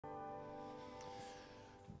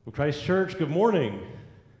Well, Christ Church, good morning.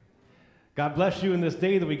 God bless you in this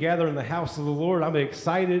day that we gather in the house of the Lord. I'm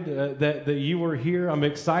excited that you are here. I'm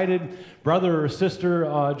excited, brother or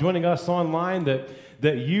sister joining us online,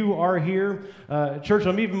 that you are here. Church,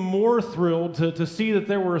 I'm even more thrilled to see that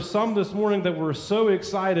there were some this morning that were so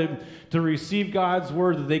excited to receive God's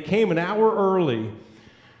word that they came an hour early.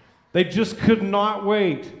 They just could not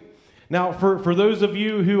wait. Now, for those of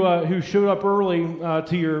you who showed up early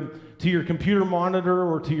to your computer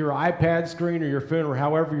monitor or to your iPad screen or your phone or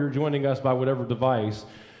however you're joining us by whatever device,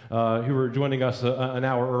 who are joining us an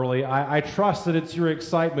hour early, I trust that it's your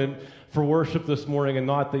excitement for worship this morning and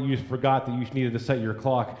not that you forgot that you needed to set your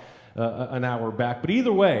clock an hour back. But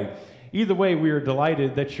either way, we are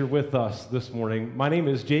delighted that you're with us this morning. My name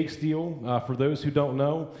is Jake Steele. For those who don't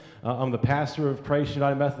know, I'm the pastor of Christ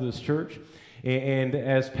United Methodist Church. And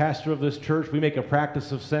as pastor of this church, we make a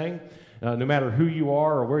practice of saying, no matter who you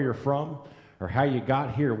are or where you're from or how you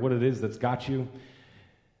got here, what it is that's got you,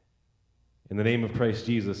 in the name of Christ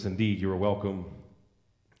Jesus, indeed, you are welcome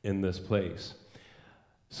in this place.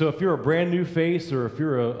 So if you're a brand new face or if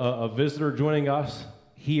you're a visitor joining us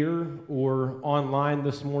here or online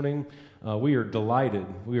this morning, we are delighted,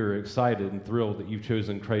 we are excited and thrilled that you've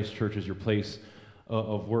chosen Christ Church as your place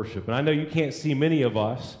of worship. And I know you can't see many of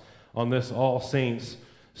us on this All Saints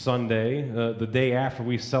Sunday, the day after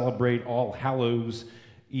we celebrate All Hallows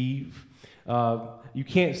Eve. You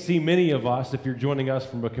can't see many of us if you're joining us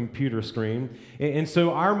from a computer screen. And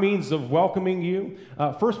so our means of welcoming you,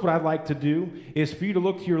 first what I'd like to do is for you to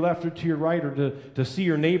look to your left or to your right or to see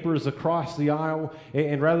your neighbors across the aisle.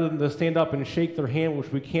 And rather than to stand up and shake their hand,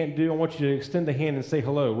 which we can't do, I want you to extend a hand and say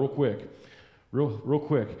hello real quick. Real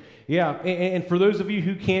quick. Yeah, and for those of you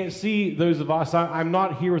who can't see those of us, I'm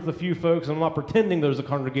not here with a few folks. I'm not pretending there's a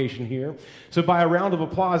congregation here. So by a round of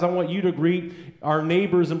applause, I want you to greet our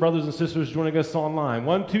neighbors and brothers and sisters joining us online.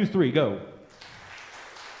 1, 2, 3, go.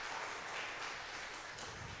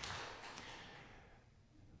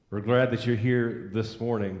 We're glad that you're here this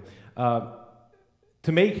morning.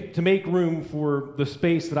 To make room for the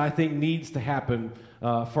space that I think needs to happen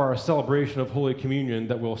for our celebration of Holy Communion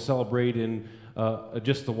that we'll celebrate in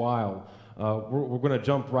just a while. We're going to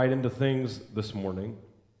jump right into things this morning.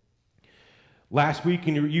 Last week,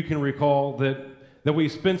 you can recall that we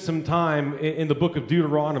spent some time in the book of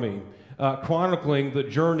Deuteronomy chronicling the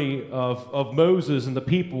journey of Moses and the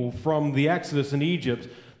people from the Exodus in Egypt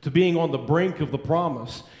to being on the brink of the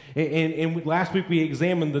promise. And last week we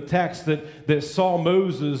examined the text that saw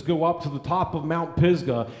Moses go up to the top of Mount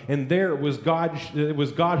Pisgah, and there it was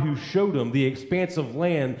God who showed him the expansive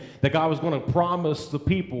land that God was going to promise the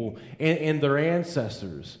people and their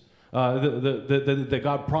ancestors, that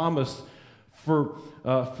God promised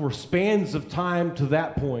for spans of time to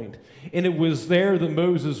that point. And it was there that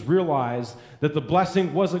Moses realized that the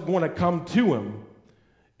blessing wasn't going to come to him,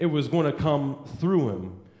 it was going to come through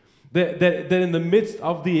him. That in the midst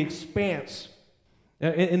of the expanse,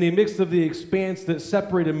 that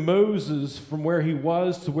separated Moses from where he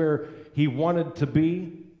was to where he wanted to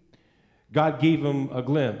be, God gave him a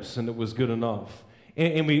glimpse, and it was good enough.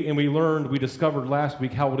 And we discovered last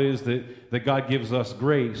week how it is that God gives us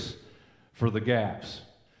grace for the gaps.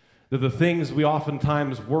 That the things we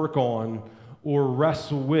oftentimes work on or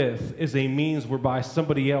wrestle with is a means whereby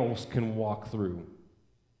somebody else can walk through.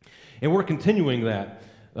 And we're continuing that.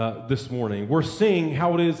 This morning. We're seeing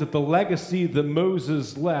how it is that the legacy that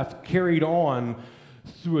Moses left carried on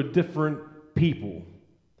through a different people.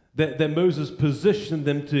 That Moses positioned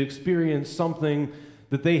them to experience something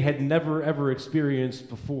that they had never, ever experienced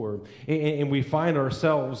before. And we find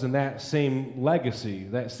ourselves in that same legacy,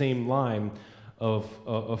 that same line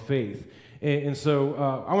of faith. And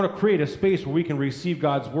so I want to create a space where we can receive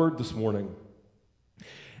God's word this morning.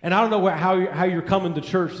 And I don't know how you're coming to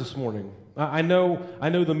church this morning. I know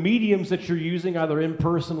the mediums that you're using, either in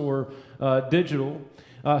person or digital.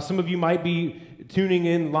 Some of you might be tuning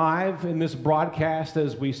in live in this broadcast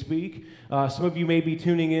as we speak. Some of you may be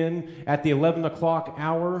tuning in at the 11 o'clock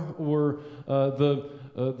hour or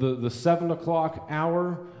the 7 o'clock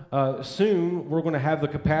hour. Soon, we're going to have the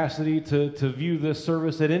capacity to view this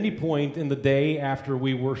service at any point in the day after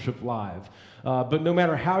we worship live. But no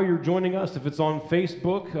matter how you're joining us, if it's on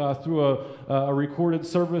Facebook, through a recorded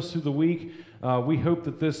service through the week, we hope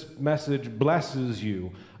that this message blesses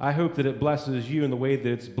you. I hope that it blesses you in the way that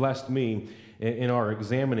it's blessed me in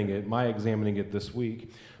my examining it this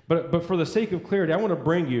week. But for the sake of clarity, I want to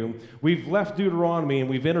bring you, we've left Deuteronomy and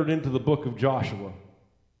we've entered into the book of Joshua.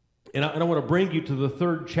 And I want to bring you to the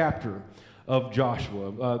 3rd chapter of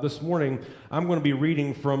Joshua. This morning, I'm going to be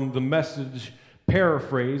reading from the Message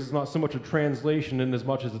paraphrase. It's not so much a translation in as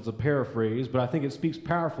much as it's a paraphrase, but I think it speaks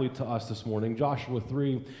powerfully to us this morning. Joshua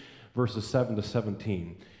 3, verses 7 to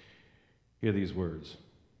 17. Hear these words.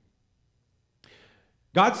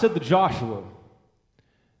 God said to Joshua,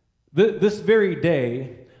 "This very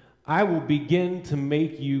day I will begin to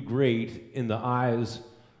make you great in the eyes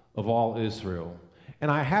of all Israel." And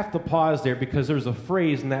I have to pause there because there's a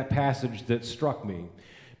phrase in that passage that struck me.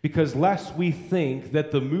 Because lest we think that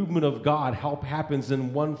the movement of God happens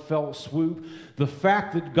in one fell swoop, the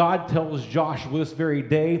fact that God tells Joshua this very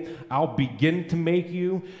day, "I'll begin to make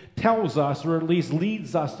you," tells us, or at least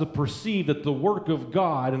leads us to perceive that the work of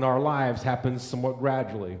God in our lives happens somewhat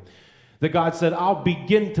gradually. That God said, "I'll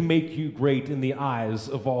begin to make you great in the eyes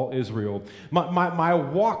of all Israel." My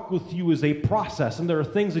walk with you is a process, and there are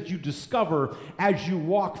things that you discover as you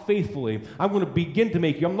walk faithfully. I'm going to begin to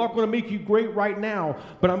make you. I'm not going to make you great right now,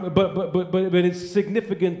 but it's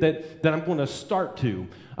significant that I'm going to start to.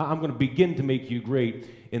 I'm going to begin to make you great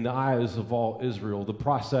in the eyes of all Israel. The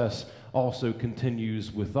process also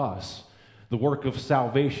continues with us. The work of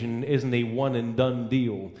salvation isn't a one and done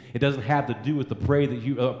deal. It doesn't have to do with the prayer that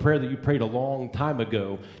you prayed a long time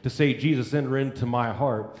ago to say, "Jesus, enter into my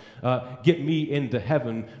heart, get me into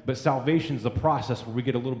heaven." But salvation is the process where we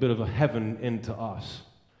get a little bit of a heaven into us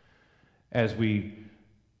as we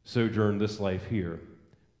sojourn this life here.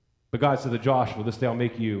 But God said to Joshua, "This day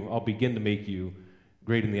I'll begin to make you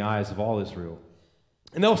great in the eyes of all Israel."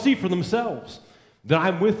 And they'll see for themselves that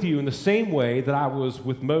I'm with you in the same way that I was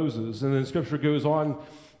with Moses. And then Scripture goes on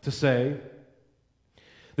to say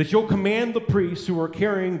that you'll command the priests who are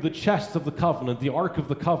carrying the chest of the covenant, the Ark of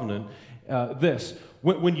the Covenant,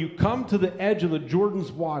 when you come to the edge of the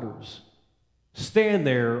Jordan's waters, stand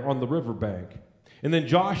there on the riverbank. And then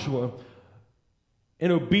Joshua,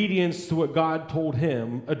 in obedience to what God told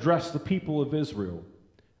him, addressed the people of Israel.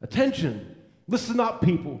 Attention, listen up,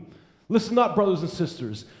 people. Listen up, brothers and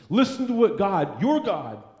sisters. Listen to what God, your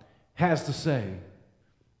God, has to say.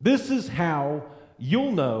 This is how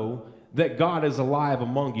you'll know that God is alive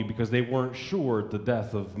among you, because they weren't sure at the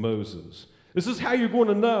death of Moses. This is how you're going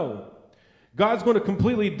to know. God's going to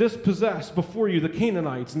completely dispossess before you the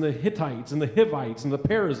Canaanites and the Hittites and the Hivites and the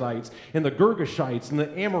Perizzites and the Girgashites and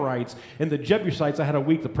the Amorites and the Jebusites. I had a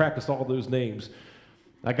week to practice all those names.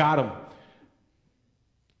 I got them.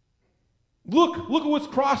 Look at what's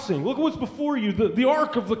crossing. Look at what's before you. The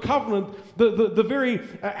Ark of the Covenant, the very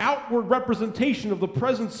outward representation of the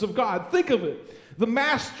presence of God. Think of it. The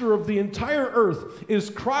master of the entire earth is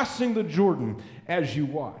crossing the Jordan as you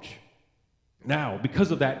watch. Now,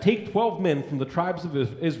 because of that, take 12 men from the tribes of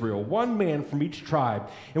Israel, one man from each tribe.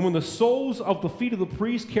 And when the soles of the feet of the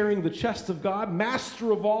priest carrying the chest of God,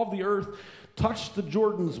 master of all the earth, touch the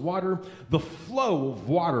Jordan's water, the flow of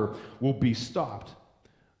water will be stopped.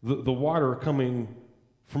 The water coming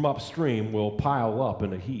from upstream will pile up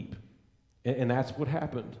in a heap. And that's what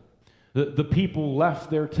happened. The people left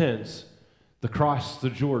their tents to cross the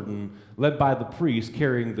Jordan, led by the priest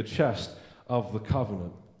carrying the chest of the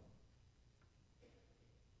covenant.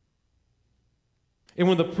 And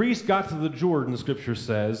when the priest got to the Jordan, Scripture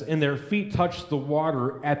says, and their feet touched the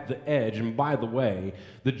water at the edge, and by the way,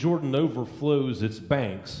 the Jordan overflows its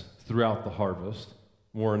banks throughout the harvest.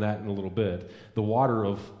 More on that in a little bit. The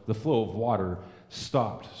flow of water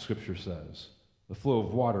stopped, Scripture says. The flow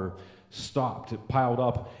of water stopped. It piled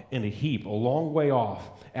up in a heap a long way off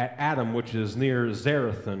at Adam, which is near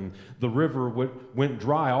Zarethan. The river went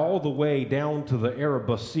dry all the way down to the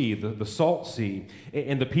Arabah Sea, the Salt Sea,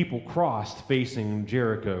 and the people crossed facing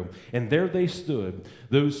Jericho. And there they stood.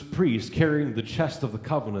 Those priests carrying the chest of the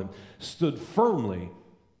covenant stood firmly,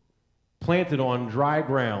 planted on dry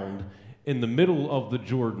ground, in the middle of the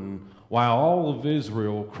Jordan, while all of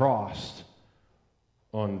Israel crossed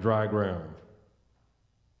on dry ground.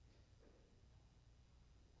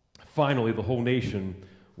 Finally, the whole nation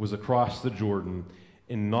was across the Jordan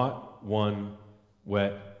in not one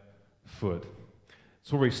wet foot.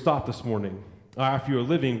 That's where we stop this morning. After you're a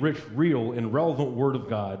living, rich, real, and relevant Word of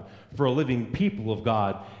God for a living people of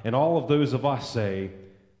God, and all of those of us say,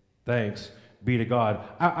 thanks be to God.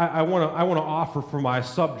 I want to offer for my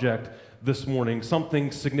subject this morning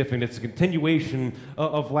something significant. It's a continuation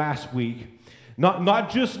of last week.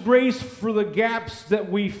 Not just grace for the gaps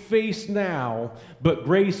that we face now, but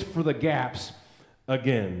grace for the gaps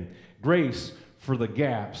again. Grace for the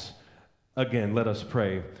gaps again. Let us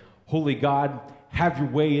pray. Holy God, have your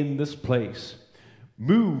way in this place.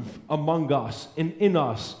 Move among us and in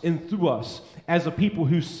us and through us as a people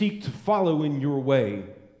who seek to follow in your way.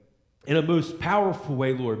 In a most powerful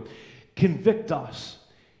way, Lord. Convict us.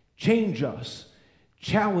 Change us.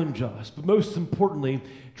 challenge us, but most importantly,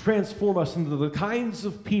 transform us into the kinds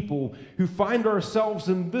of people who find ourselves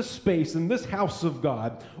in this space, in this house of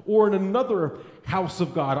God, or in another house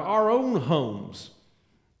of God, our own homes,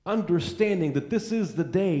 understanding that this is the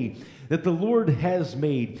day that the Lord has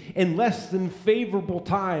made in less than favorable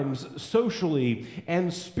times, socially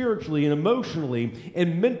and spiritually and emotionally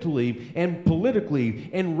and mentally and politically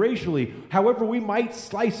and racially. However we might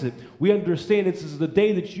slice it, we understand this is the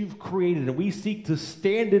day that you've created, and we seek to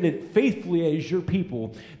stand in it faithfully as your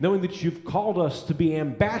people, knowing that you've called us to be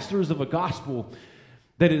ambassadors of a gospel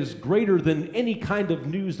that is greater than any kind of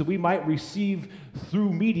news that we might receive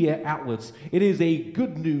through media outlets. It is a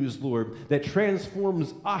good news, Lord, that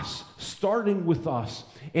transforms us, starting with us,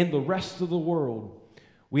 and the rest of the world.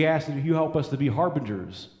 We ask that you help us to be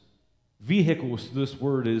harbingers, vehicles to this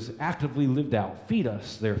word is actively lived out. Feed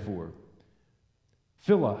us, therefore.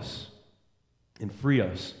 Fill us and free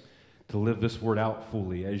us to live this word out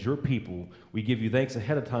fully. As your people, we give you thanks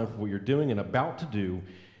ahead of time for what you're doing and about to do,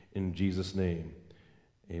 in Jesus' name.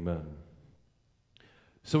 Amen.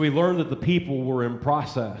 So we learned that the people were in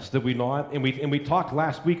process, did we not? And we talked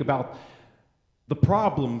last week about the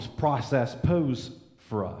problems process posed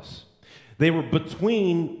for us. They were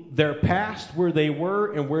between their past, where they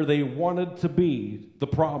were, and where they wanted to be, the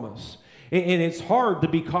promise. And it's hard to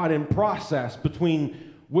be caught in process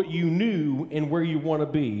between what you knew and where you want to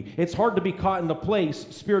be. It's hard to be caught in a place,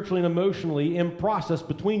 spiritually and emotionally, in process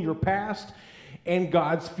between your past and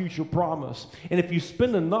God's future promise. And if you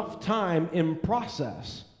spend enough time in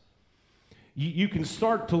process, you can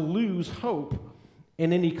start to lose hope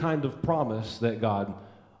in any kind of promise that God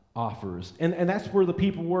offers. And that's where the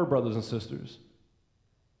people were, brothers and sisters.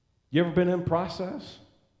 You ever been in process?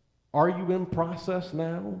 Are you in process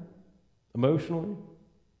now? Emotionally,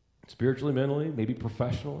 spiritually, mentally, maybe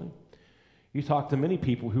professionally? You talk to many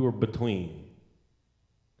people who are between,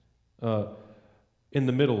 in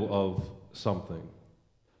the middle of something.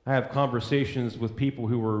 I have conversations with people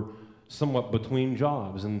who are somewhat between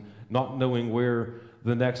jobs and not knowing where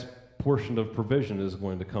the next portion of provision is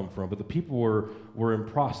going to come from. But the people were in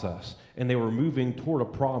process, and they were moving toward a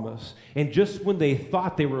promise. And just when they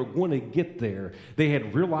thought they were going to get there, they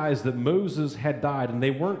had realized that Moses had died, and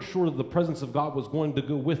they weren't sure that the presence of God was going to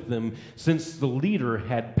go with them since the leader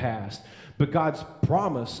had passed. But God's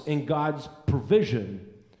promise and God's provision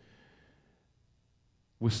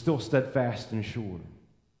was still steadfast and sure.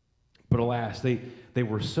 But alas, they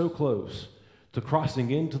were so close to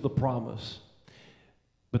crossing into the promise,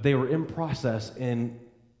 but they were in process and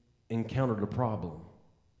encountered a problem.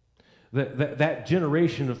 That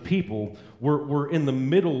generation of people were in the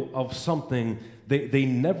middle of something they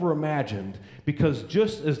never imagined, because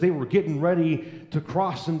just as they were getting ready to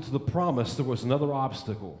cross into the promise, there was another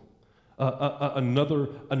obstacle,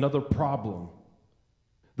 another problem.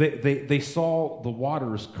 They saw the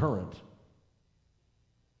water's current,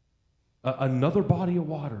 another body of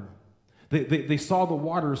water. They saw the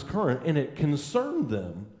water's current, and it concerned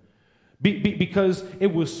them because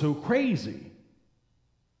it was so crazy.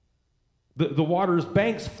 The water's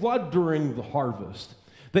banks flood during the harvest.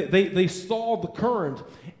 They saw the current,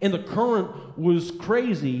 and the current was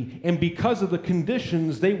crazy, and because of the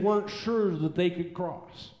conditions, they weren't sure that they could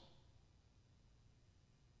cross.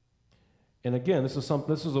 And again, this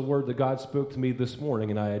is a word that God spoke to me this morning,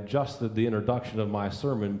 and I adjusted the introduction of my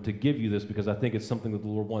sermon to give you this because I think it's something that the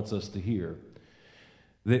Lord wants us to hear.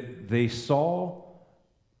 They saw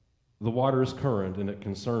the water's current, and it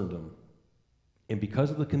concerned them. And because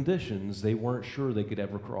of the conditions, they weren't sure they could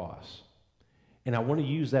ever cross. And I want to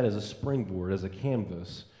use that as a springboard, as a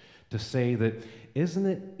canvas, to say that isn't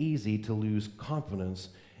it easy to lose confidence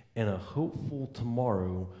in a hopeful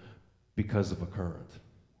tomorrow because of a current?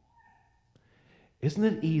 Isn't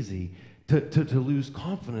it easy to lose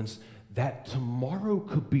confidence that tomorrow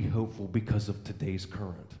could be hopeful because of today's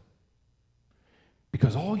current?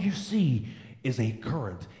 Because all you see is a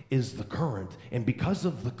current, is the current. And because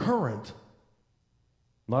of the current,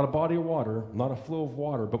 not a body of water, not a flow of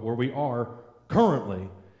water, but where we are currently,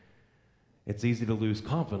 it's easy to lose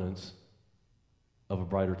confidence of a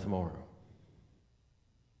brighter tomorrow.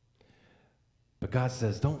 But God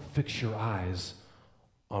says, don't fix your eyes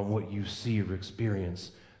on what you see or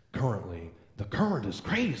experience currently. The current is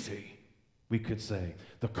crazy, we could say.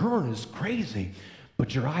 The current is crazy,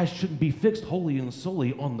 but your eyes shouldn't be fixed wholly and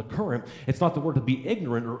solely on the current. It's not the word to be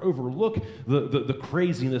ignorant or overlook the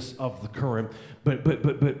craziness of the current,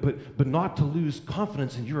 but not to lose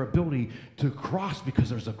confidence in your ability to cross, because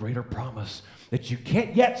there's a greater promise that you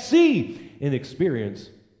can't yet see and experience,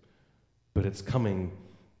 but it's coming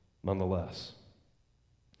nonetheless.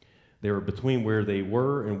 They were between where they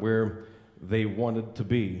were and where they wanted to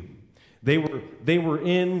be. They were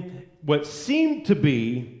in what seemed to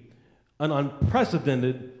be an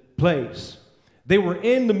unprecedented place. They were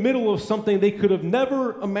in the middle of something they could have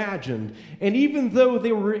never imagined. And even though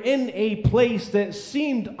they were in a place that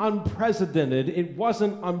seemed unprecedented, it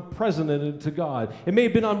wasn't unprecedented to God. It may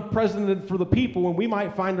have been unprecedented for the people, and we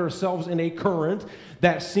might find ourselves in a current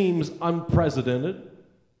that seems unprecedented,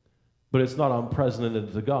 but it's not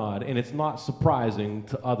unprecedented to God, and it's not surprising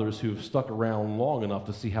to others who have stuck around long enough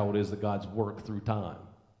to see how it is that God's worked through time.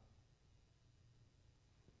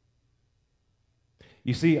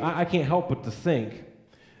 You see, I can't help but to think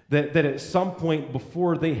that at some point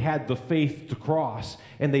before they had the faith to cross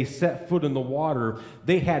and they set foot in the water,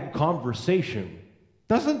 they had conversation.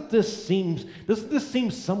 Doesn't this seem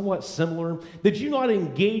somewhat similar? Did you not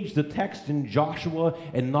engage the text in Joshua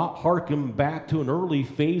and not hearken back to an early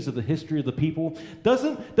phase of the history of the people?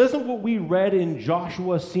 Doesn't what we read in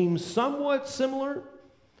Joshua seem somewhat similar?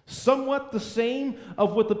 Somewhat the same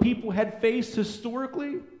of what the people had faced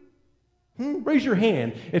historically? Raise your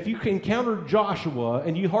hand if you encountered Joshua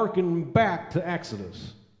and you hearken back to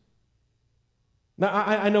Exodus. Now,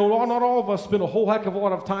 I know not all of us spend a whole heck of a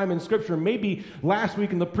lot of time in Scripture. Maybe last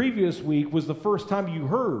week and the previous week was the first time you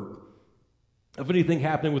heard of anything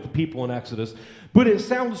happening with the people in Exodus. But it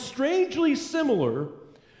sounds strangely similar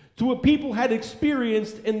to what people had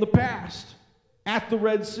experienced in the past at the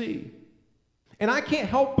Red Sea. And I can't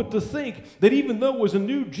help but to think that even though it was a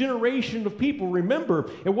new generation of people, remember,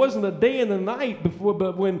 it wasn't a day and a night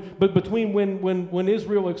between when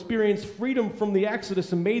Israel experienced freedom from the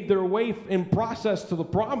Exodus and made their way in process to the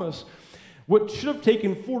promise. What should have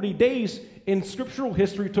taken 40 days in scriptural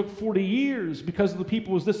history took 40 years because of the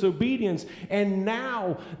people's disobedience. And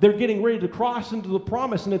now they're getting ready to cross into the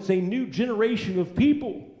promise, and it's a new generation of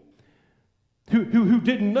people who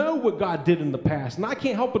didn't know what God did in the past. And I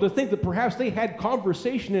can't help but to think that perhaps they had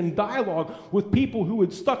conversation and dialogue with people who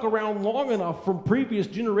had stuck around long enough from previous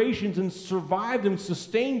generations and survived and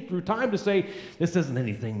sustained through time to say, this isn't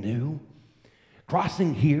anything new.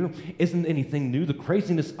 Crossing here isn't anything new. The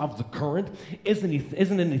craziness of the current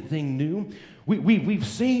isn't anything new. We've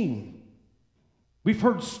seen, we've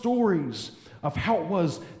heard stories of how it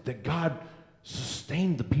was that God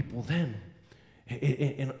sustained the people then.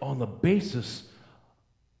 And on the basis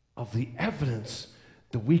of the evidence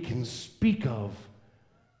that we can speak of,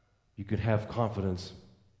 you could have confidence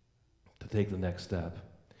to take the next step.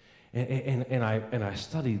 And I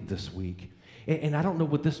studied this week, and I don't know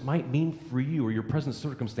what this might mean for you or your present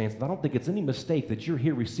circumstance. And I don't think it's any mistake that you're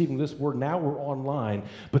here receiving this word now or online,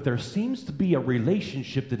 but there seems to be a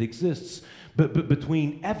relationship that exists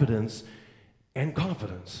between evidence and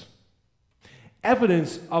confidence.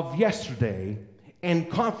 Evidence of yesterday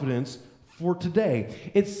and confidence for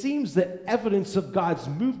today. It seems that evidence of God's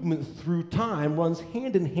movement through time runs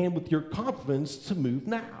hand in hand with your confidence to move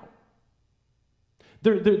now.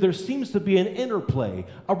 There seems to be an interplay,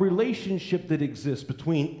 a relationship that exists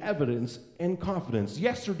between evidence and confidence.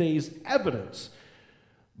 Yesterday's evidence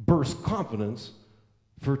bursts confidence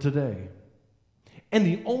for today. And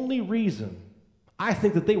the only reason I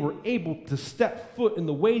think that they were able to step foot in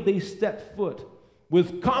the way they stepped foot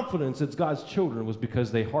with confidence as God's children was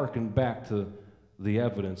because they hearkened back to the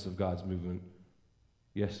evidence of God's movement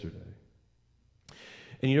yesterday.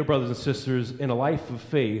 And you know, brothers and sisters, in a life of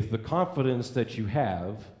faith, the confidence that you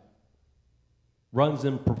have runs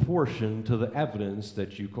in proportion to the evidence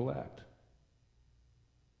that you collect.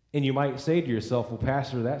 And you might say to yourself, well,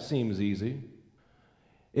 Pastor, that seems easy.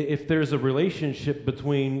 If there's a relationship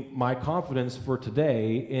between my confidence for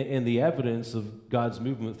today and the evidence of God's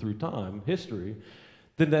movement through time, history,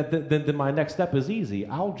 then my next step is easy.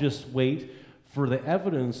 I'll just wait for the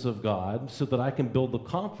evidence of God so that I can build the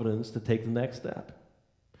confidence to take the next step.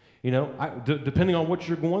 You know, depending on what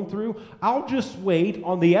you're going through, I'll just wait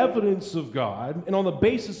on the evidence of God, and on the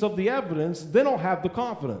basis of the evidence, then I'll have the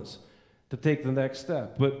confidence to take the next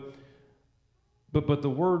step. But the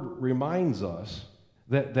Word reminds us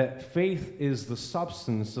that faith is the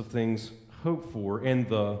substance of things hoped for and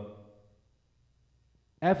the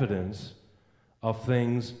evidence of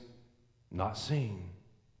things not seen.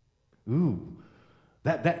 Ooh,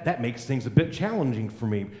 that makes things a bit challenging for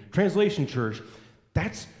me. Translation Church,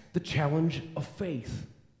 that's the challenge of faith.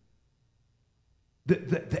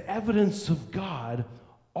 The evidence of God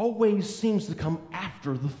always seems to come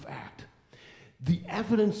after the fact. The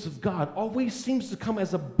evidence of God always seems to come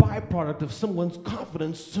as a byproduct of someone's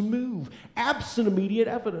confidence to move, absent immediate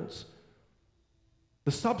evidence.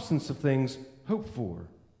 The substance of things hoped for,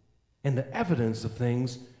 and the evidence of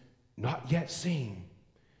things not yet seen.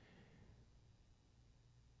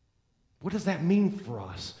 What does that mean for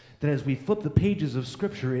us? that as we flip the pages of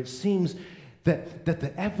Scripture, it seems that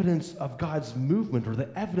the evidence of God's movement or the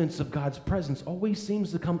evidence of God's presence always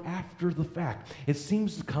seems to come after the fact. It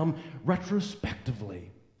seems to come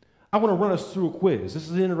retrospectively. I want to run us through a quiz. This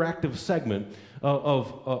is an interactive segment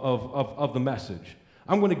of the message.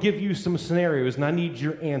 I'm going to give you some scenarios, and I need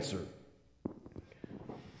your answer.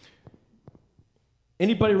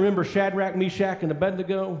 Anybody remember Shadrach, Meshach, and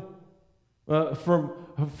Abednego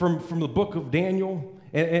from the book of Daniel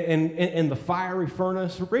and the fiery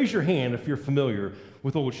furnace? Raise your hand if you're familiar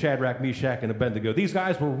with old Shadrach, Meshach, and Abednego. These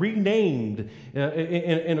guys were renamed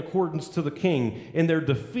in accordance to the king. In their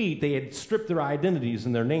defeat, they had stripped their identities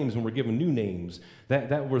and their names and were given new names.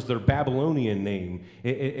 That was their Babylonian name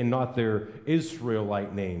and not their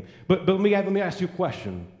Israelite name. But let me ask you a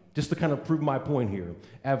question, just to kind of prove my point here.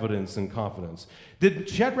 Evidence and confidence. Did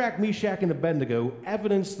Shadrach, Meshach, and Abednego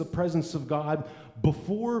evidence the presence of God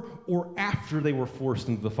before or after they were forced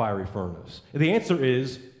into the fiery furnace? The answer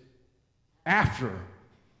is after.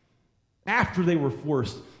 After they were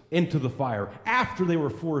forced into the fire, after they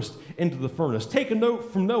were forced into the furnace. Take a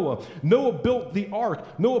note from Noah. Noah built the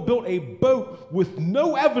ark. Noah built a boat with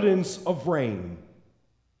no evidence of rain.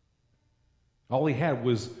 All he had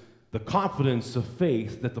was the confidence of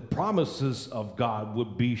faith that the promises of God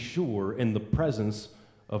would be sure in the presence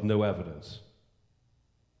of no evidence.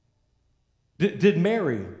 Did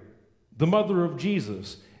Mary, the mother of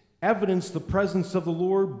Jesus, evidence the presence of the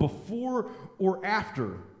Lord before or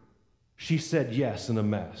after she said yes in a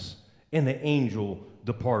mess and the angel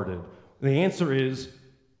departed? The answer is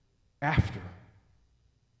after.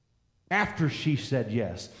 After she said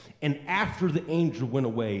yes, and after the angel went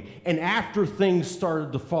away, and after things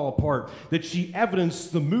started to fall apart, that she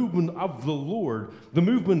evidenced the movement of the Lord, the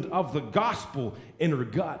movement of the gospel in her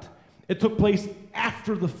gut. It took place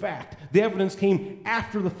after the fact. The evidence came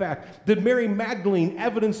after the fact. Did Mary Magdalene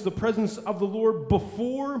evidence the presence of the Lord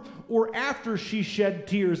before or after she shed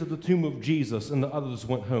tears at the tomb of Jesus and the others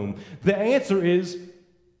went home? The answer is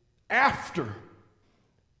after.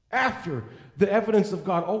 After. The evidence of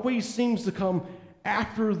God always seems to come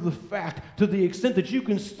after the fact, to the extent that you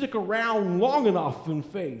can stick around long enough in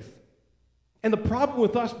faith. And the problem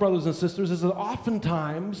with us, brothers and sisters, is that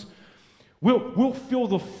oftentimes we'll feel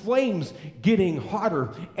the flames getting hotter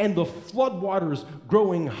and the floodwaters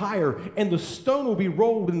growing higher, and the stone will be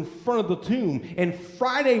rolled in front of the tomb, and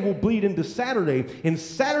Friday will bleed into Saturday, and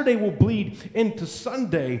Saturday will bleed into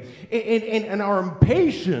Sunday, and our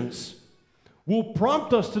impatience will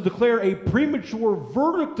prompt us to declare a premature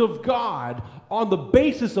verdict of God on the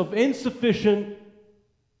basis of insufficient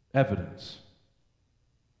evidence.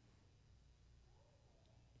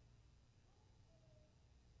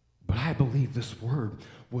 But I believe this word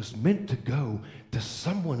was meant to go to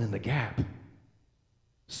someone in the gap.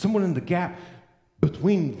 Someone in the gap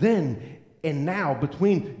between then and now,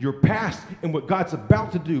 between your past and what God's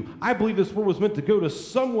about to do. I believe this word was meant to go to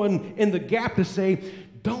someone in the gap to say,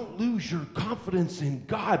 don't lose your confidence in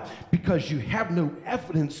God because you have no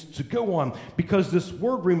evidence to go on. Because this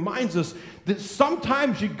word reminds us that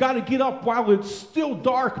sometimes you got to get up while it's still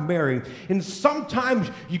dark, Mary. And sometimes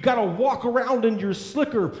you got to walk around in your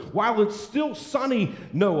slicker while it's still sunny,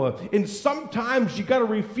 Noah. And sometimes you got to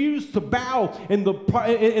refuse to bow in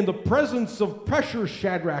the presence of pressure,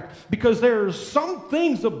 Shadrach. Because there are some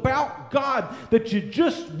things about God that you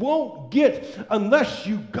just won't get unless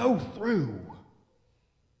you go through.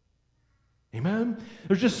 Amen?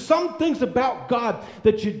 There's just some things about God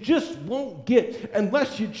that you just won't get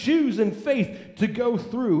unless you choose in faith to go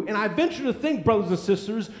through. And I venture to think, brothers and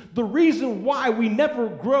sisters, the reason why we never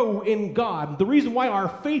grow in God, the reason why our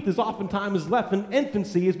faith is oftentimes left in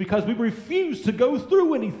infancy is because we refuse to go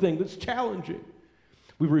through anything that's challenging.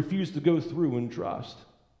 We refuse to go through and trust.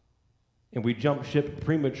 And we jump ship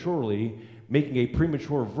prematurely, making a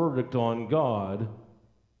premature verdict on God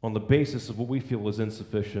on the basis of what we feel is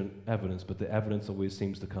insufficient evidence, but the evidence always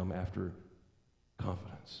seems to come after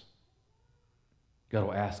confidence. God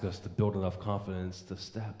will ask us to build enough confidence to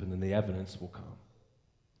step, and then the evidence will come.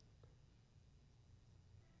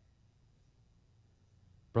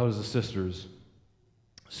 Brothers and sisters,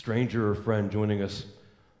 stranger or friend joining us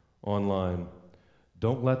online,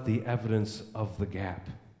 don't let the evidence of the gap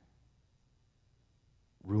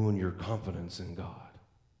ruin your confidence in God.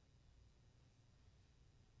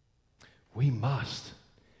 We must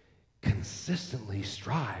consistently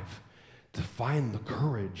strive to find the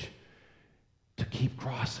courage to keep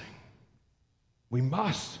crossing. We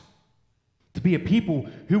must to be a people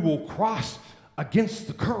who will cross against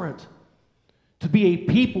the current, to be a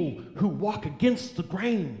people who walk against the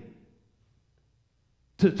grain,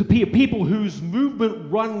 to be a people whose movement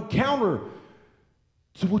run counter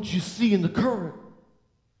to what you see in the current.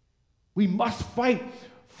 We must fight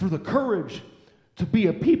for the courage to be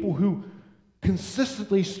a people who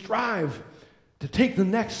consistently strive to take the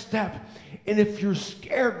next step. And if you're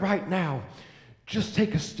scared right now, just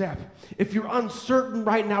take a step. If you're uncertain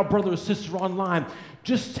right now, brother or sister online,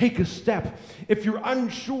 just take a step. If you're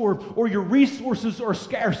unsure or your resources are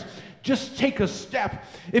scarce, just take a step.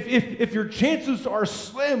 If your chances are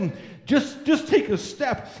slim, just take a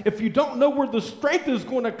step. If you don't know where the strength is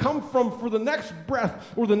going to come from for the next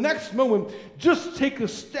breath or the next moment, just take a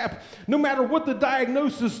step. No matter what the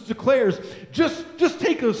diagnosis declares, just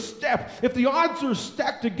take a step. If the odds are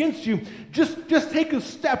stacked against you, just take a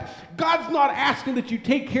step. God's not asking that you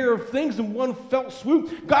take care of things in one fell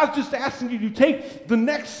swoop. God's just asking you to take the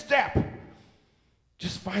next step.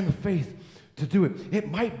 Just find the faith to do it.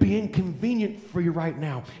 It might be inconvenient for you right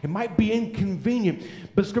now. It might be inconvenient,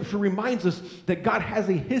 but Scripture reminds us that God has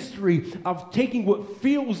a history of taking what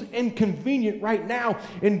feels inconvenient right now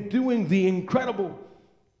and doing the incredible.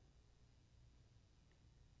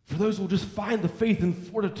 For those who will just find the faith and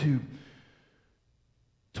fortitude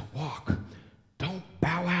to walk. Don't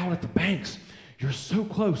bow out at the banks. You're so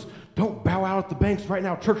close. Don't bow out at the banks right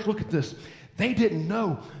now. Church, look at this. They didn't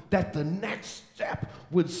know that the next step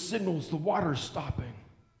would signal the water stopping.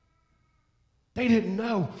 They didn't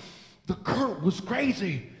know the current was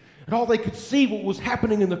crazy, and all they could see what was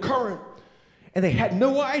happening in the current. And they had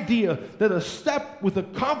no idea that a step with a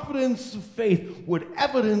confidence of faith would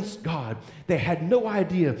evidence God. They had no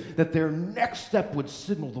idea that their next step would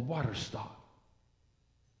signal the water stop.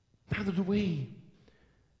 Neither do we.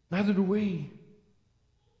 Neither do we.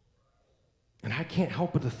 And I can't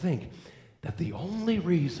help but to think that the only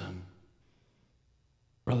reason,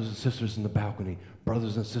 brothers and sisters in the balcony,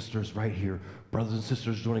 brothers and sisters right here, brothers and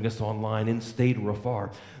sisters joining us online, in state or afar,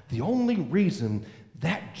 the only reason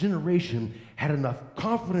that generation had enough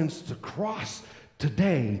confidence to cross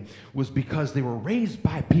today was because they were raised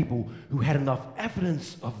by people who had enough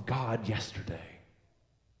evidence of God yesterday.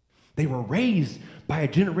 They were raised by a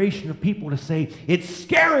generation of people to say, it's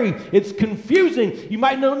scary, it's confusing, you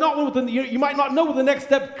might not know what the next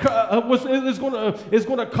step is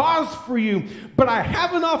going to cause for you, but I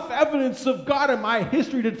have enough evidence of God in my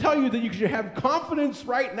history to tell you that you should have confidence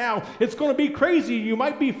right now. It's going to be crazy, you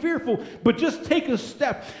might be fearful, but just take a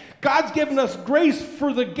step. God's given us grace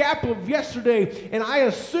for the gap of yesterday, and I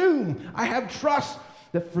assume, I have trust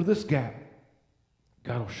that for this gap,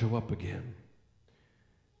 God will show up again.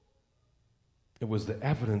 It was the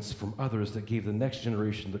evidence from others that gave the next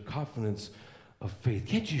generation the confidence of faith.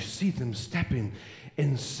 Can't you see them stepping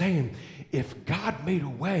and saying, if God made a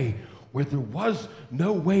way where there was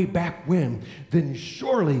no way back when, then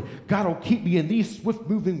surely God will keep me in these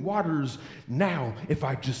swift-moving waters now if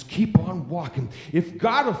I just keep on walking. If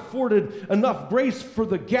God afforded enough grace for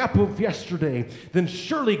the gap of yesterday, then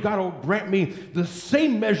surely God will grant me the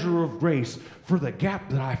same measure of grace for the gap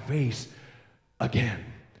that I face again.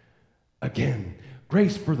 Again,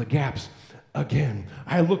 grace for the gaps again.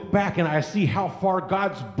 I look back and I see how far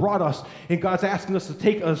God's brought us, and God's asking us to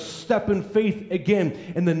take a step in faith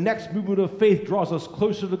again, and the next movement of faith draws us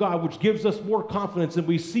closer to God, which gives us more confidence, and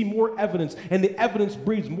we see more evidence, and the evidence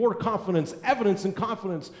breeds more confidence. Evidence and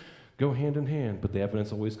confidence go hand in hand, but the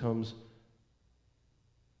evidence always comes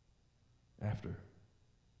after.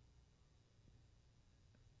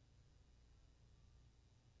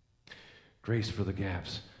 Grace for the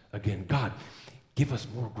gaps. Again, God, give us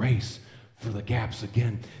more grace for the gaps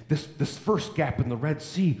again. This first gap in the Red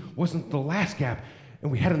Sea wasn't the last gap,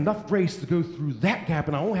 and we had enough grace to go through that gap,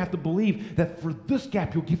 and I only have to believe that for this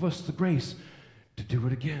gap, you'll give us the grace to do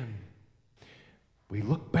it again. We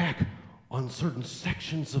look back on certain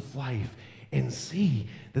sections of life and see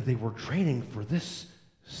that they were training for this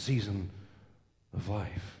season of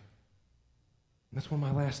life. And that's one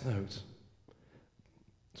of my last notes.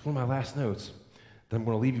 It's one of my last notes that I'm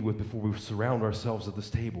going to leave you with before we surround ourselves at this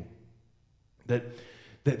table. That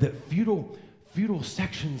futile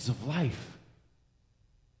sections of life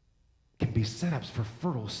can be setups for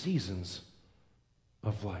fertile seasons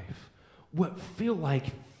of life. What feel like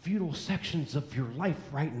futile sections of your life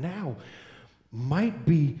right now might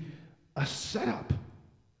be a setup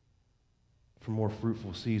for more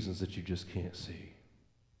fruitful seasons that you just can't see.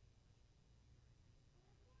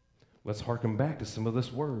 Let's hearken back to some of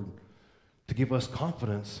this word to give us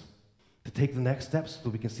confidence to take the next steps so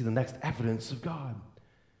we can see the next evidence of God.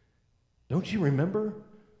 Don't you remember?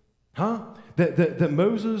 That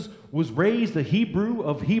Moses was raised a Hebrew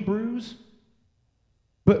of Hebrews,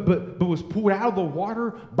 but was pulled out of the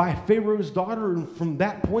water by Pharaoh's daughter. And from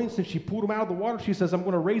that point, since she pulled him out of the water, she says, I'm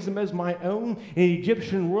going to raise him as my own in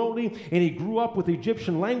Egyptian royalty. And he grew up with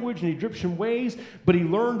Egyptian language and Egyptian ways, but he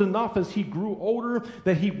learned enough as he grew older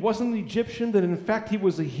that he wasn't Egyptian, that in fact he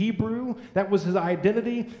was a Hebrew. That was his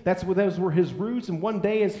identity. Those were his roots. And one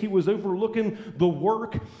day as he was overlooking the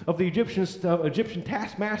work of the Egyptian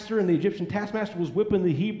taskmaster, and the Egyptian taskmaster was whipping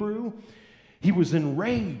the Hebrew, he was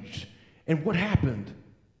enraged. And what happened?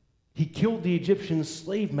 He killed the Egyptian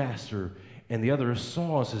slave master, and the other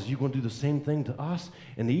saw and says, you're going to do the same thing to us?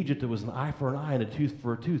 And in Egypt, it was an eye for an eye and a tooth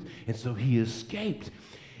for a tooth. And so he escaped,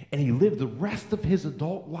 and he lived the rest of his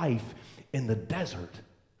adult life in the desert.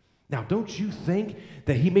 Now, don't you think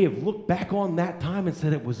that he may have looked back on that time and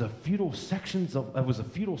said it was a futile section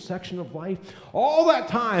of life? All that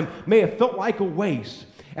time may have felt like a waste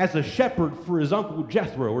as a shepherd for his uncle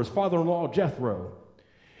Jethro, or his father-in-law Jethro.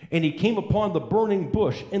 And he came upon the burning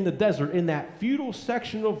bush in the desert in that futile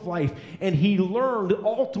section of life, and he learned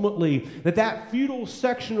ultimately that futile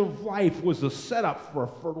section of life was a setup for a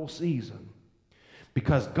fertile season,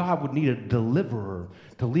 because God would need a deliverer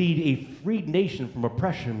to lead a freed nation from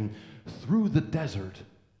oppression through the desert.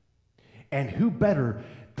 And who better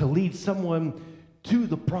to lead someone to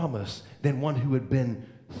the promise than one who had been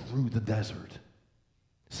through the desert?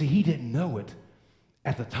 See, he didn't know it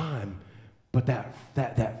at the time, but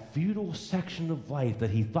that futile section of life that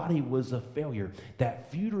he thought he was a failure,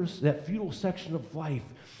 that futile section of life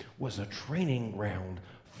was a training ground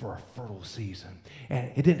for a fertile season.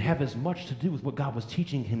 And it didn't have as much to do with what God was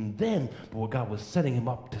teaching him then, but what God was setting him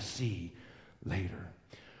up to see later.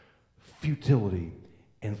 Futility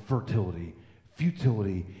and fertility.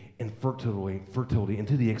 Futility and fertility. And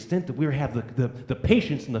to the extent that we have the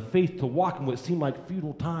patience and the faith to walk in what seem like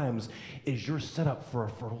futile times, is your setup for a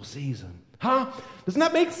fertile season. Huh? Doesn't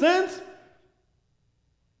that make sense?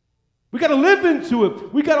 We got to live into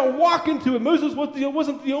it. We got to walk into it. Moses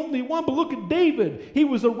wasn't the only one, but look at David. He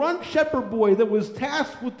was a runt shepherd boy that was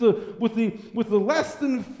tasked with the less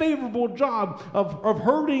than favorable job of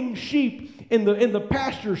herding sheep in the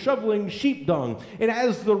pasture, shoveling sheep dung. And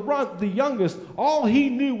as the runt, the youngest, all he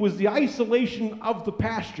knew was the isolation of the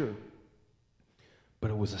pasture. But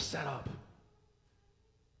it was a setup.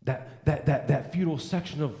 That futile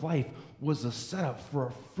section of life was a setup for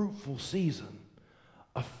a fruitful season.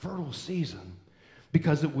 A fertile season,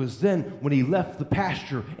 because it was then when he left the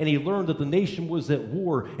pasture and he learned that the nation was at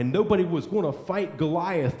war and nobody was going to fight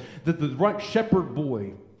Goliath, that the runt shepherd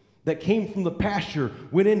boy that came from the pasture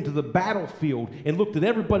went into the battlefield and looked at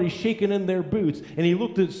everybody shaking in their boots, and he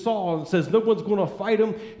looked at Saul and says, no one's going to fight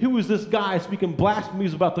him. Who is this guy speaking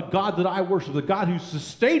blasphemies about the God that I worship, the God who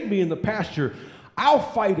sustained me in the pasture? I'll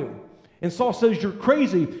fight him. And Saul says, you're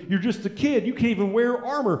crazy. You're just a kid. You can't even wear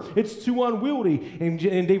armor. It's too unwieldy. And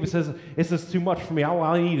David says, it's just too much for me. All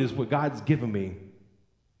I need is what God's given me.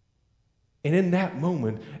 And in that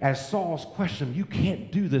moment, as Saul's questioned, you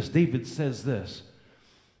can't do this, David says this.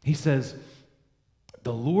 He says,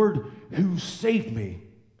 the Lord who saved me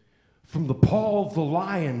from the paw of the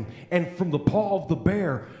lion and from the paw of the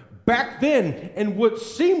bear, back then, in what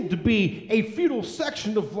seemed to be a futile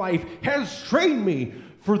section of life, has trained me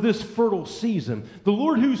for this fertile season. The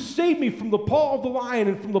Lord who saved me from the paw of the lion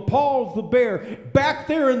and from the paw of the bear, back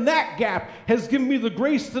there in that gap, has given me the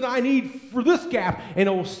grace that I need for this gap, and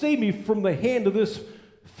it will save me from the hand of this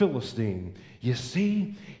Philistine. You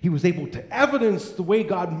see, he was able to evidence the way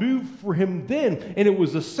God moved for him then, and it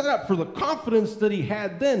was a setup for the confidence that he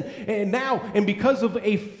had then. And now, and because of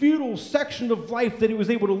a futile section of life that he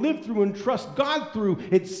was able to live through and trust God through,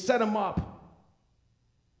 it set him up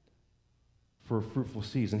for a fruitful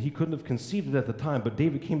season. He couldn't have conceived it at the time, but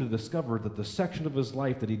David came to discover that the section of his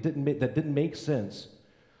life that didn't make sense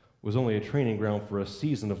was only a training ground for a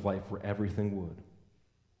season of life where everything would.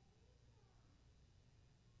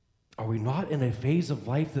 Are we not in a phase of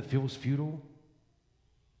life that feels futile?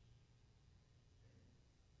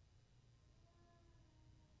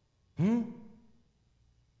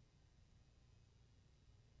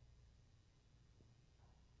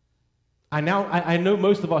 I know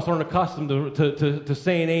most of us aren't accustomed to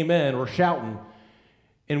saying amen or shouting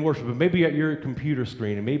in worship, but maybe at your computer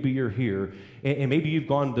screen, and maybe you're here, and maybe you've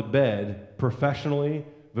gone to bed professionally,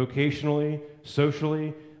 vocationally,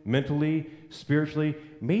 socially, mentally, spiritually.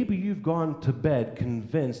 Maybe you've gone to bed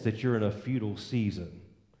convinced that you're in a futile season,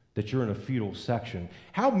 that you're in a futile section.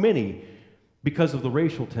 How many, because of the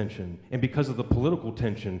racial tension and because of the political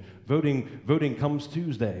tension, voting comes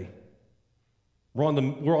Tuesday? We're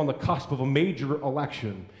on the cusp of a major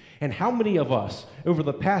election. And how many of us, over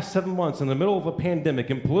the past 7 months, in the middle of a pandemic,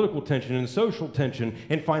 and political tension, and social tension,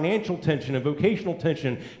 and financial tension, and vocational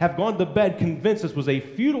tension, have gone to bed convinced this was a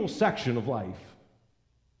futile section of life?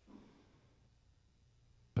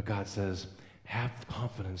 But God says, have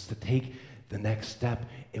confidence to take the next step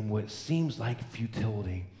in what seems like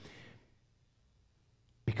futility,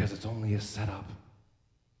 because it's only a setup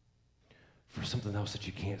for something else that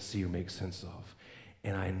you can't see or make sense of.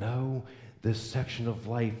 And I know this section of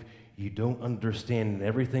life you don't understand, and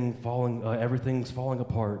everything's falling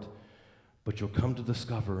apart, but you'll come to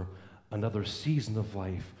discover another season of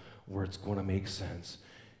life where it's going to make sense.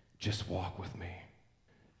 Just walk with me.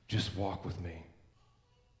 Just walk with me.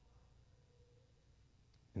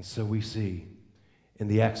 And so we see in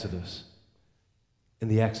the Exodus,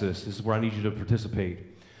 this is where I need you to participate.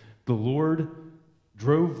 The Lord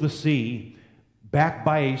drove the sea back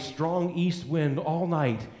by a strong east wind all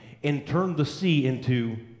night and turned the sea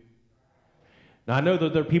into... Now, I know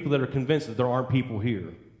that there are people that are convinced that there aren't people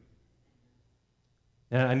here.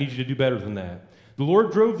 And I need you to do better than that. The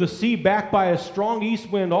Lord drove the sea back by a strong east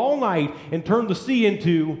wind all night and turned the sea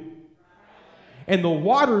into... And the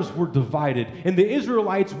waters were divided, and the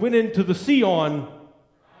Israelites went into the sea on...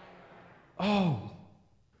 Oh.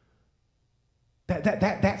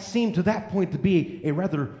 That seemed to that point to be a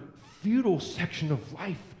rather futile section of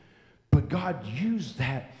life. But God used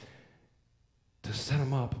that to set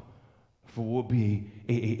them up for what would be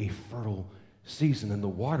a fertile season, and the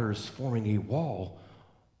waters forming a wall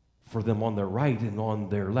for them on their right and on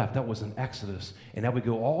their left. That was in Exodus. And now we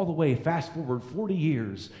go all the way, fast forward 40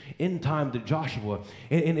 years in time to Joshua.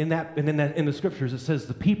 And in the scriptures, it says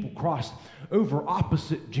the people crossed over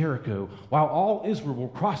opposite Jericho while all Israel were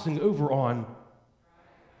crossing over on...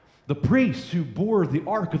 The priests who bore the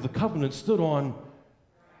Ark of the Covenant stood on...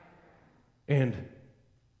 And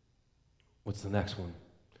what's the next one?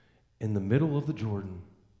 In the middle of the Jordan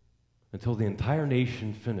until the entire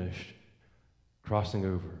nation finished crossing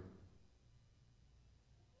over.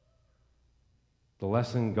 The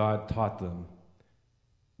lesson God taught them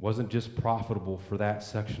wasn't just profitable for that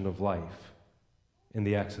section of life in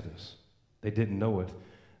the Exodus. They didn't know it,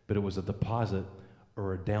 but it was a deposit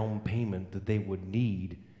or a down payment that they would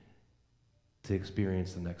need to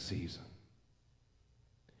experience the next season.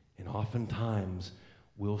 And oftentimes,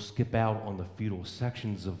 we'll skip out on the futile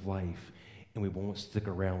sections of life and we won't stick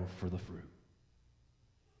around for the fruit.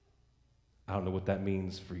 I don't know what that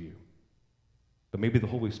means for you. But maybe the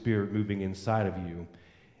Holy Spirit moving inside of you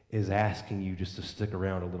is asking you just to stick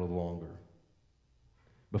around a little longer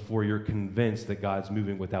before you're convinced that God's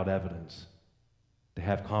moving without evidence, to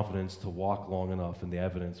have confidence to walk long enough and the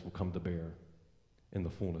evidence will come to bear in the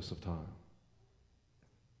fullness of time.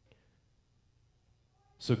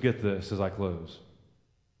 So get this as I close.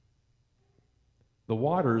 The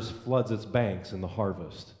waters floods its banks in the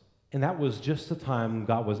harvest, and that was just the time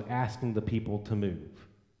God was asking the people to move.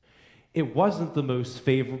 It wasn't the most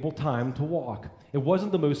favorable time to walk. It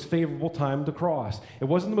wasn't the most favorable time to cross. It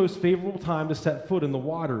wasn't the most favorable time to set foot in the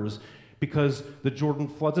waters because the Jordan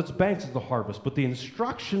floods its banks at the harvest. But the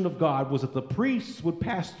instruction of God was that the priests would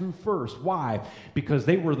pass through first. Why? Because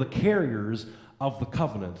they were the carriers of the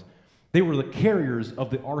covenant. They were the carriers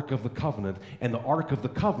of the Ark of the Covenant, and the Ark of the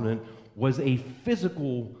Covenant was a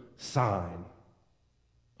physical sign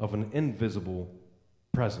of an invisible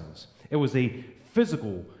presence. It was a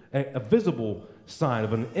visible sign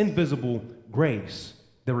of an invisible grace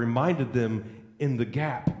that reminded them in the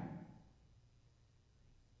gap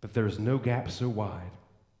that there is no gap so wide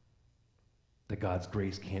that God's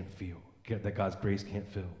grace can't fill. And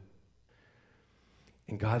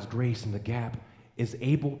God's grace in the gap is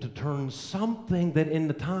able to turn something that in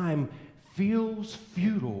the time feels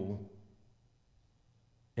futile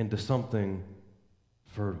into something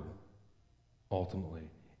fertile, ultimately.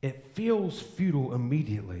 It feels futile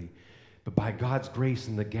immediately, but by God's grace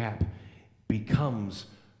in the gap becomes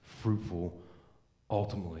fruitful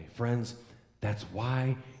ultimately. Friends, that's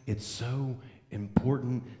why it's so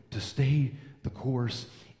important to stay the course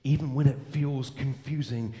even when it feels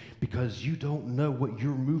confusing, because you don't know what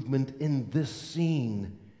your movement in this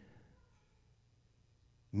scene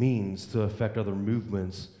means to affect other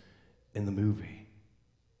movements in the movie.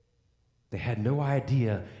 They had no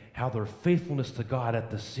idea how their faithfulness to God at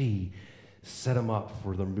the sea set them up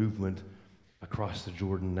for their movement across the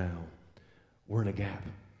Jordan now. We're in a gap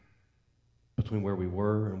between where we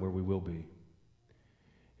were and where we will be.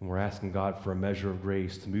 And we're asking God for a measure of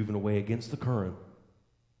grace to move in a way against the current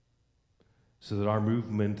so that our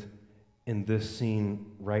movement in this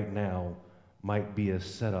scene right now might be a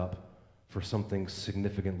setup for something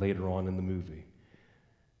significant later on in the movie.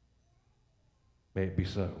 May it be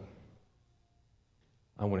so.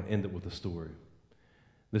 I want to end it with a story.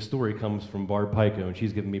 This story comes from Barb Pico, and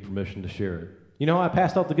she's given me permission to share it. You know how I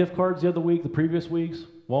passed out the gift cards the previous weeks,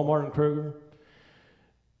 Walmart and Kroger?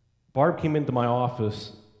 Barb came into my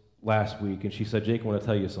office last week, and she said, Jake, I want to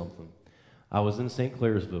tell you something. I was in St.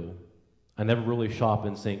 Clairsville. I never really shop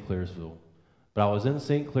in St. Clairsville, but I was in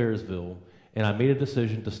St. Clairsville, and I made a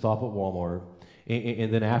decision to stop at Walmart,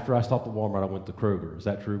 and then after I stopped at Walmart, I went to Kroger. Is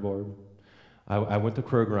that true, Barb? I went to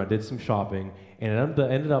Kroger, and I did some shopping, and I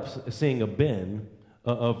ended up seeing a bin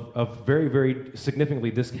of very, very significantly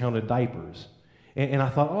discounted diapers. And I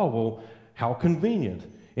thought, oh, well, how convenient.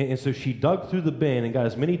 And so she dug through the bin and got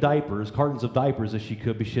as many cartons of diapers as she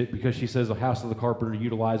could, because she says the House of the Carpenter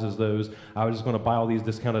utilizes those. I was just going to buy all these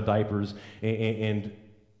discounted diapers and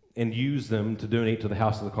use them to donate to the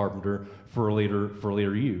House of the Carpenter for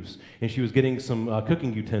later use. And she was getting some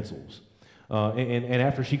cooking utensils. And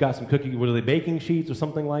after she got some what are they, baking sheets or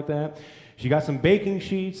something like that? She got some baking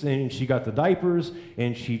sheets, and she got the diapers,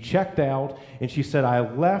 and she checked out, and she said, I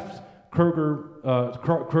left Kroger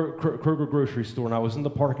grocery store, and I was in the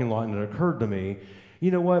parking lot, and it occurred to me,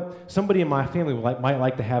 you know what? Somebody in my family might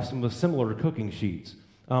like to have some of the similar cooking sheets.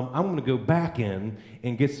 I'm going to go back in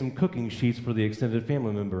and get some cooking sheets for the extended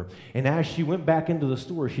family member. And as she went back into the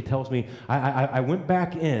store, she tells me, I went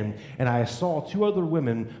back in, and I saw two other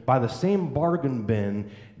women by the same bargain bin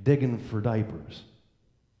digging for diapers.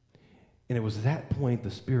 And it was at that point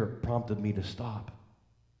the Spirit prompted me to stop.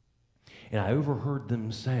 And I overheard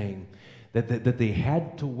them saying that they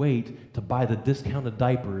had to wait to buy the discounted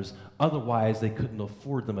diapers, otherwise they couldn't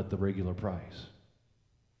afford them at the regular price.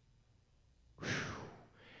 Whew.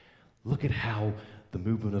 Look at how the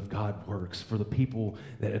movement of God works for the people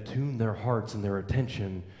that attune their hearts and their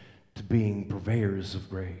attention to being purveyors of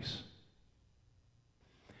grace.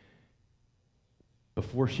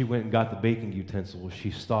 Before she went and got the baking utensils, she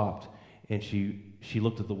stopped and she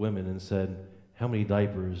looked at the women and said, how many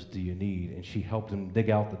diapers do you need? And she helped them dig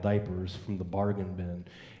out the diapers from the bargain bin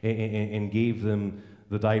and gave them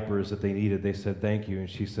the diapers that they needed. They said, thank you. And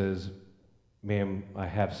she says, ma'am, I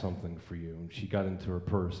have something for you. And she got into her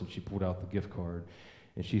purse and she pulled out the gift card.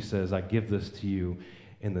 And she says, I give this to you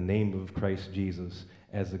in the name of Christ Jesus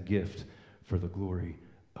as a gift for the glory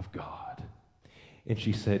of God. And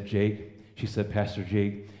she said, Pastor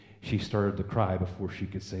Jake, she started to cry before she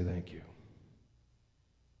could say thank you.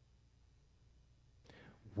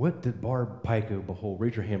 What did Barb Pico behold?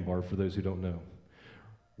 Raise your hand, Barb, for those who don't know.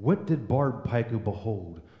 What did Barb Pico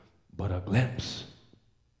behold but a glimpse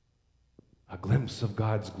of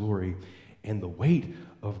God's glory and the weight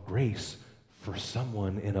of grace for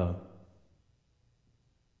someone in a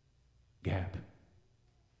gap?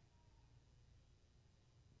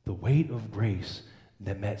 The weight of grace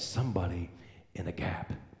that met somebody in a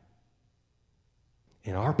gap.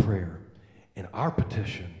 In our prayer, in our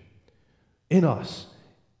petition, in us,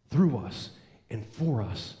 through us, and for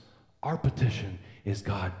us, our petition is,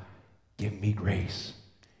 God, give me grace.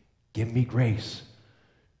 Give me grace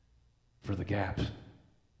for the gaps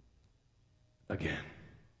again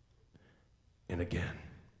and again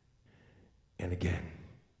and again.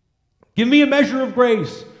 Give me a measure of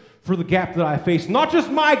grace for the gap that I face, not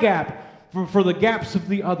just my gap, for the gaps of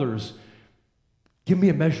the others. Give me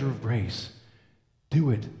a measure of grace. Do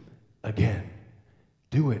it again.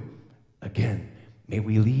 Do it again. May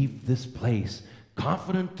we leave this place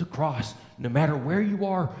confident to cross, no matter where you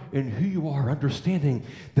are and who you are, understanding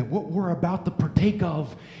that what we're about to partake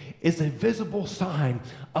of is a visible sign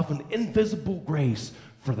of an invisible grace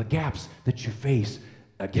for the gaps that you face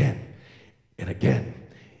again and again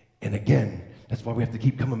and again. That's why we have to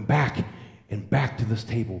keep coming back and back to this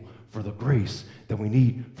table for the grace that we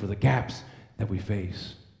need for the gaps that we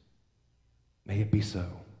face. May it be so.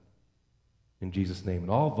 In Jesus' name. And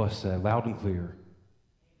all of us say loud and clear,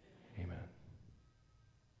 amen.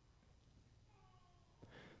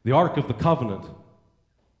 The Ark of the Covenant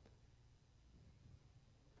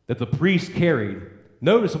that the priest carried.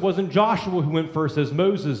 Notice it wasn't Joshua who went first as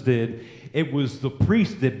Moses did. It was the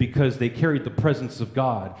priest did, because they carried the presence of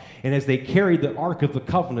God. And as they carried the Ark of the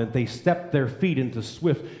Covenant, they stepped their feet into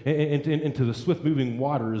the swift-moving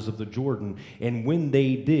waters of the Jordan. And when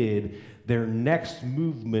they did, their next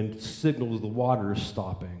movement signals the waters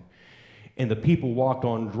stopping. And the people walked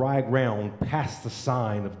on dry ground past the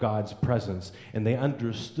sign of God's presence. And they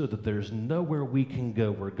understood that there's nowhere we can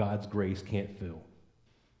go where God's grace can't fill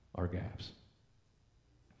our gaps.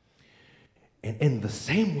 And in the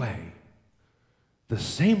same way,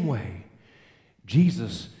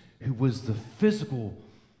 Jesus, who was the physical,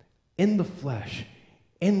 in the flesh,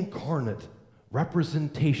 incarnate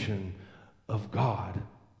representation of God,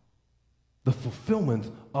 the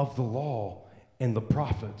fulfillment of the law and the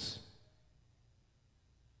prophets,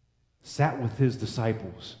 sat with his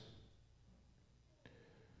disciples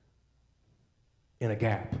in a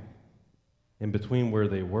gap in between where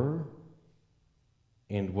they were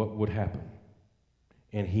and what would happen.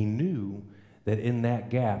 And he knew that in that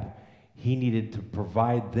gap, he needed to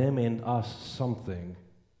provide them and us something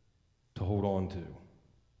to hold on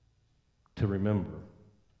to remember,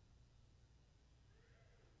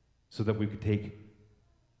 so that we could take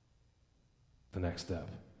the next step.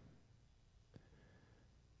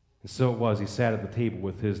 And so it was, he sat at the table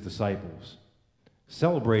with his disciples,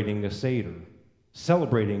 celebrating a Seder,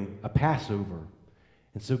 celebrating a Passover.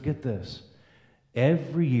 And so get this,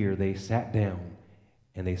 every year they sat down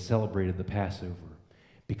and they celebrated the Passover,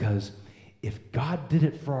 because if God did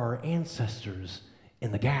it for our ancestors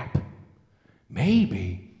in the gap,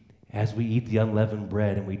 maybe as we eat the unleavened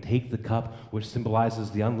bread and we take the cup which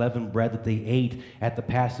symbolizes the unleavened bread that they ate at the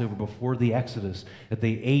Passover before the Exodus, that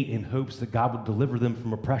they ate in hopes that God would deliver them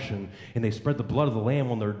from oppression, and they spread the blood of the Lamb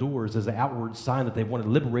on their doors as an outward sign that they wanted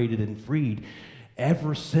liberated and freed.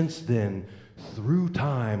 Ever since then, through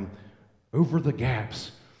time, over the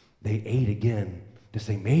gaps, they ate again to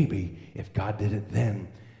say, maybe if God did it then,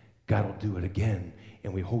 God will do it again.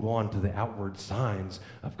 And we hold on to the outward signs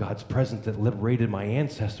of God's presence that liberated my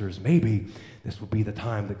ancestors. Maybe this will be the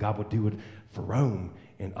time that God would do it for Rome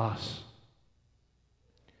and us.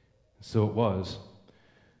 So it was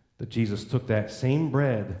that Jesus took that same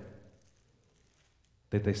bread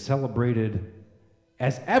that they celebrated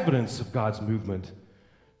as evidence of God's movement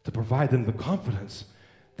to provide them the confidence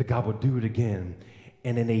that God would do it again.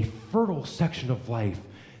 And in a fertile section of life,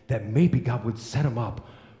 that maybe God would set them up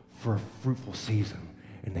for a fruitful season.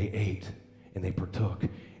 And they ate, and they partook,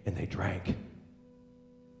 and they drank.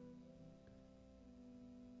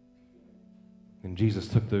 And Jesus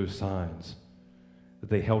took those signs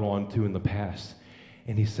that they held on to in the past,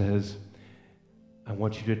 and he says, I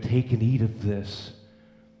want you to take and eat of this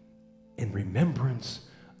in remembrance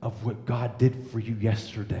of what God did for you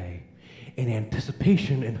yesterday, in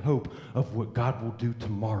anticipation and hope of what God will do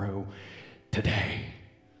tomorrow, today,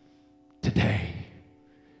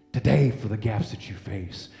 for the gaps that you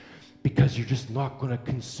face, because you're just not going to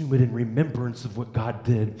consume it in remembrance of what God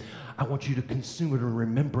did. I want you to consume it in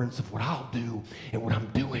remembrance of what I'll do and what I'm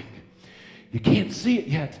doing. You can't see it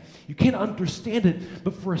yet. You can't understand it,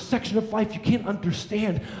 but for a section of life you can't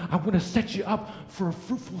understand, I want to set you up for a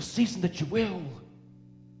fruitful season that you will.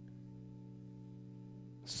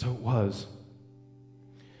 So it was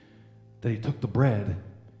that he took the bread,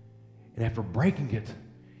 and after breaking it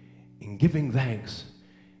and giving thanks,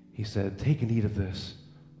 he said, take and eat of this,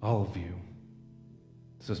 all of you.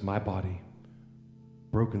 This is my body,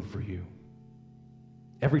 broken for you.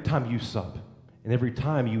 Every time you sup and every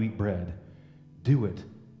time you eat bread, do it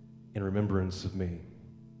in remembrance of me.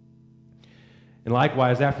 And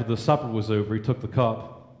likewise, after the supper was over, he took the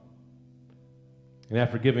cup, and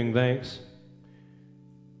after giving thanks,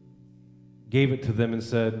 gave it to them and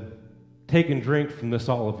said, take and drink from this,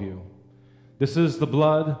 all of you. This is the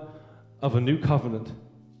blood of a new covenant,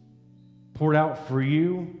 poured out for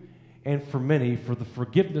you and for many for the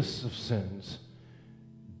forgiveness of sins.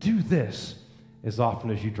 Do this as often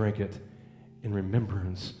as you drink it in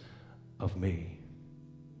remembrance of me.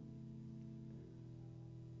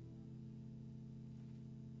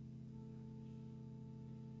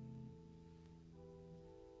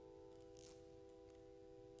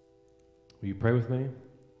 Will you pray with me?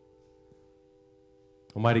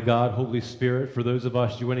 Almighty God, Holy Spirit, for those of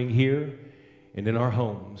us joining here and in our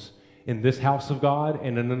homes, in this house of God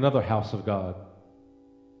and in another house of God,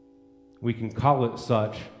 we can call it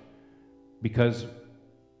such because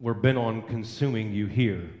we're bent on consuming you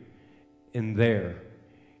here and there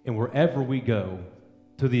and wherever we go,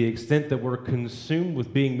 to the extent that we're consumed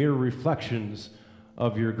with being mere reflections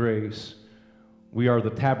of your grace. We are the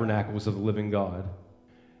tabernacles of the living God.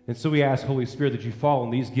 And so we ask, Holy Spirit, that you fall on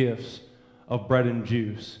these gifts of bread and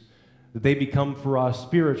juice, that they become for us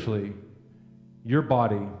spiritually your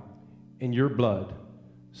body and your blood,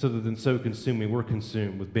 so that in so consuming, we're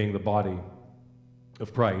consumed with being the body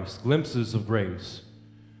of Christ. Glimpses of grace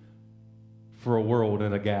for a world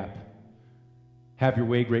in a gap. Have your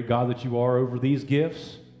way, great God, that you are, over these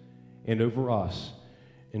gifts and over us.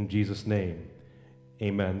 In Jesus' name,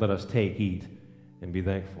 amen. Let us take, eat, and be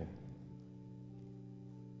thankful.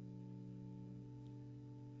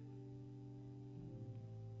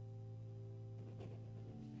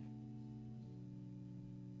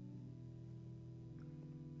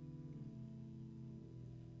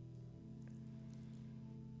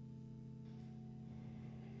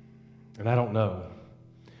 And I don't know,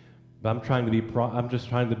 But I'm just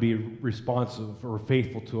trying to be responsive or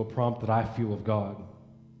faithful to a prompt that I feel of God.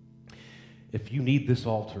 If you need this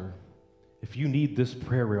altar, if you need this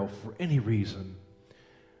prayer rail for any reason,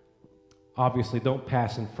 obviously don't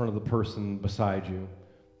pass in front of the person beside you,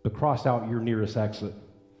 but cross out your nearest exit.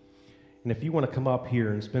 And if you want to come up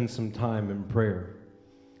here and spend some time in prayer,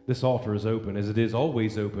 this altar is open, as it is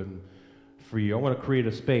always open for you. I want to create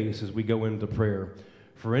a space as we go into prayer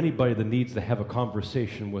for anybody that needs to have a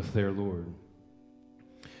conversation with their Lord.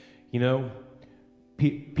 You know,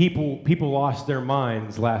 people lost their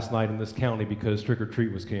minds last night in this county because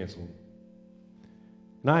trick-or-treat was canceled.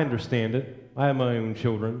 And I understand it. I have my own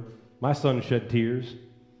children. My son shed tears.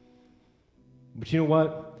 But you know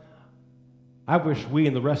what? I wish we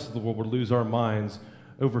and the rest of the world would lose our minds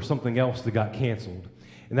over something else that got canceled.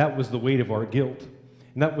 And that was the weight of our guilt.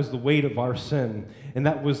 And that was the weight of our sin. And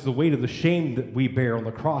that was the weight of the shame that we bear on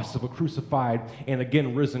the cross of a crucified and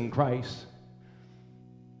again risen Christ.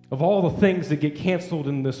 Of all the things that get canceled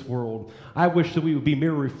in this world, I wish that we would be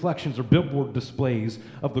mere reflections or billboard displays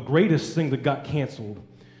of the greatest thing that got canceled,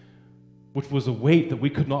 which was a weight that we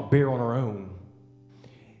could not bear on our own.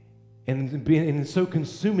 And in so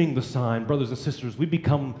consuming the sign, brothers and sisters, we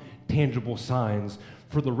become tangible signs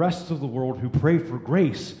for the rest of the world who pray for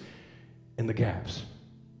grace in the gaps.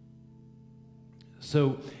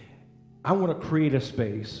 So I want to create a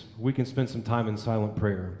space where we can spend some time in silent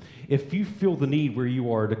prayer. If you feel the need where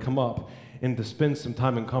you are to come up and to spend some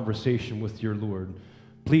time in conversation with your Lord,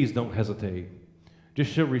 please don't hesitate.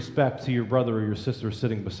 Just show respect to your brother or your sister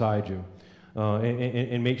sitting beside you,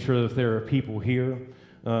 and make sure that if there are people here,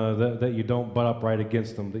 that you don't butt up right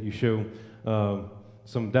against them, that you show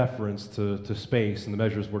some deference to space and the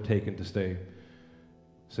measures we're taking to stay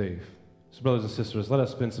safe. So brothers and sisters, let us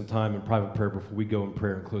spend some time in private prayer before we go in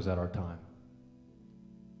prayer and close out our time.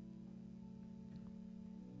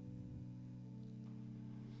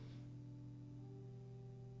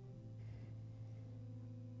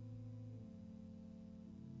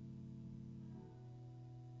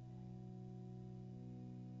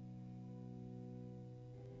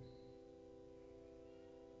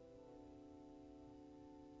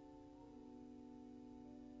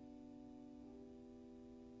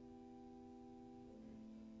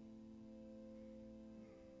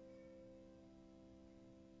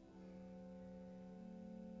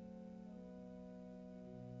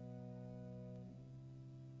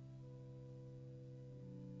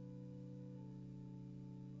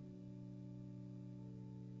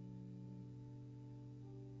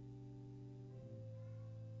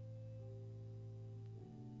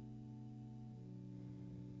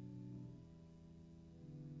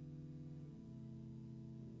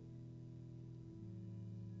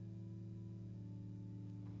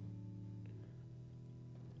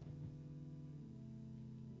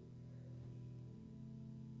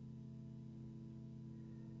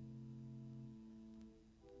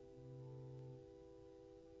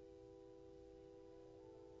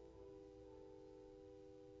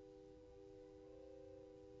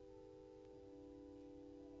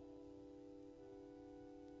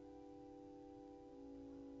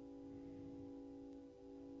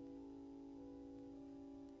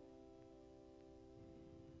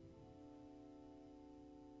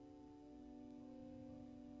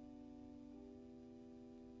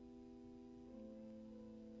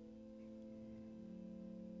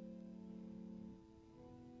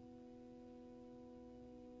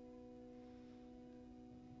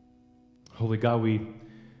 Holy God, we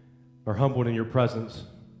are humbled in your presence.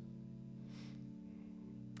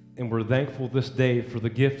 And we're thankful this day for the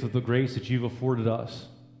gift of the grace that you've afforded us.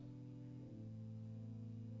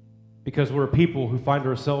 Because we're a people who find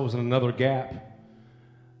ourselves in another gap.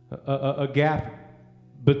 A gap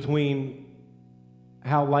between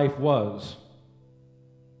how life was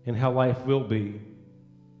and how life will be.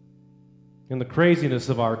 And the craziness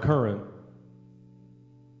of our current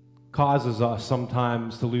causes us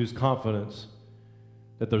sometimes to lose confidence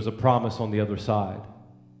that there's a promise on the other side.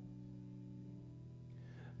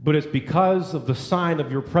 But it's because of the sign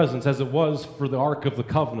of your presence, as it was for the Ark of the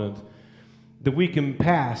Covenant, that we can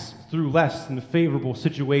pass through less than favorable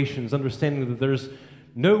situations, understanding that there's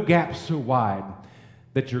no gap so wide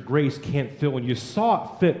that your grace can't fill. And you saw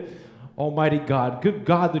it fit, Almighty God, good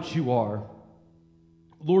God that you are,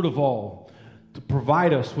 Lord of all, to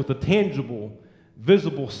provide us with a tangible,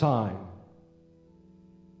 visible sign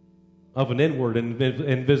of an inward and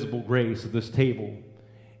invisible grace of this table,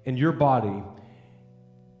 in your body,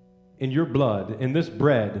 in your blood, in this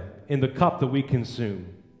bread, in the cup that we consume,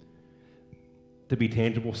 to be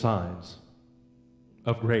tangible signs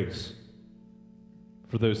of grace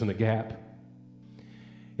for those in the gap.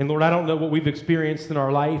 And Lord, I don't know what we've experienced in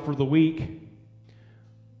our life or the week,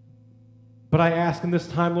 but I ask in this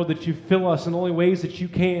time, Lord, that you fill us in only ways that you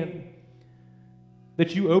can,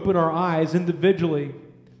 that you open our eyes individually,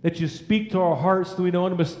 that you speak to our hearts so we know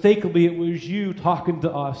unmistakably it was you talking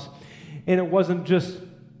to us, and it wasn't just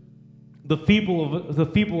the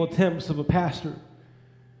feeble attempts of a pastor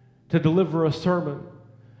to deliver a sermon,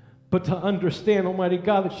 but to understand, Almighty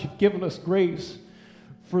God, that you've given us grace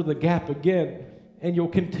for the gap again, and you'll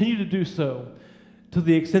continue to do so to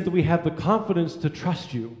the extent that we have the confidence to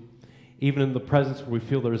trust you, even in the presence where we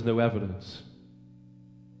feel there is no evidence.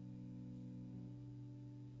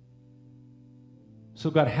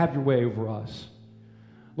 So God, have your way over us.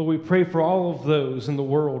 Lord, we pray for all of those in the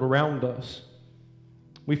world around us.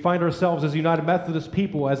 We find ourselves as United Methodist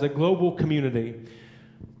people, as a global community,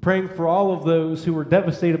 praying for all of those who were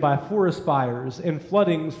devastated by forest fires and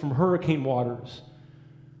floodings from hurricane waters,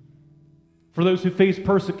 for those who face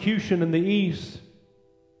persecution in the East,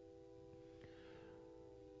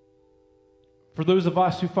 for those of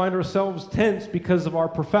us who find ourselves tense because of our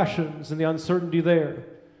professions and the uncertainty there,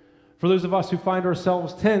 for those of us who find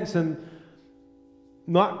ourselves tense and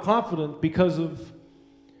not confident because of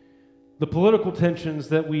the political tensions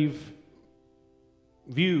that we've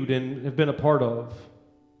viewed and have been a part of,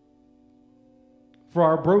 for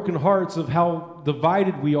our broken hearts of how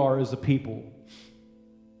divided we are as a people.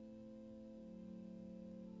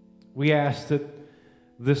 We ask that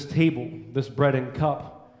this table, this bread and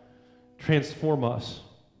cup, transform us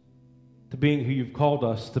to being who you've called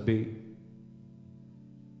us to be.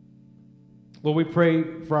 Lord, we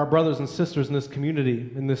pray for our brothers and sisters in this community,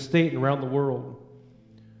 in this state and around the world,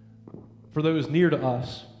 for those near to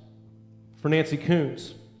us, for Nancy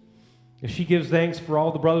Kuntz, as she gives thanks for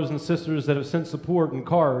all the brothers and sisters that have sent support and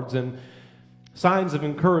cards and signs of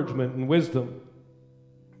encouragement and wisdom,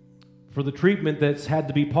 for the treatment that's had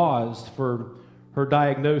to be paused for her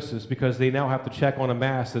diagnosis because they now have to check on a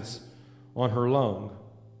mass that's on her lung,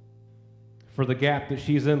 for the gap that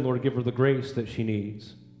she's in, Lord, give her the grace that she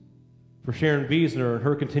needs, for Sharon Wiesner and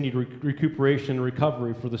her continued recuperation and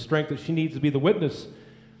recovery, for the strength that she needs to be the witness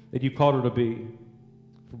that you called her to be,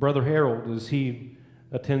 for Brother Harold as he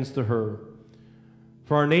attends to her,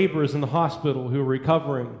 for our neighbors in the hospital who are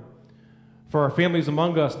recovering, for our families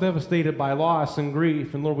among us devastated by loss and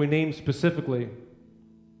grief, and Lord, we name specifically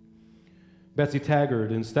Betsy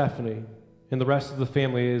Taggart and Stephanie and the rest of the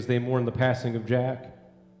family as they mourn the passing of Jack,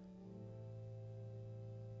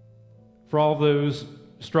 for all those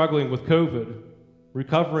struggling with COVID,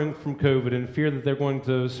 recovering from COVID in fear that they're going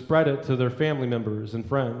to spread it to their family members and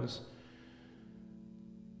friends.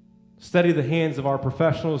 Steady the hands of our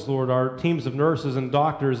professionals, Lord, our teams of nurses and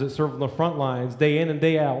doctors that serve on the front lines day in and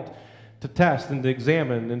day out to test and to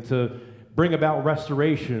examine and to bring about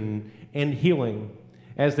restoration and healing,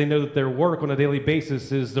 as they know that their work on a daily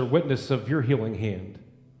basis is their witness of your healing hand.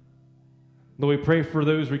 Lord, we pray for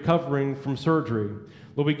those recovering from surgery.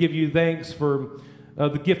 Lord, we give you thanks for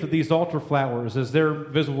the gift of these altar flowers as they're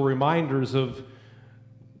visible reminders of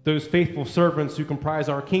those faithful servants who comprise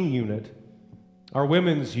our King unit, our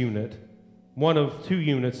women's unit, one of two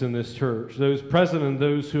units in this church, those present and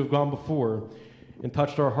those who have gone before and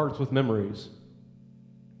touched our hearts with memories.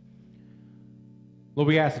 Lord,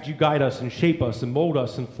 we ask that you guide us and shape us and mold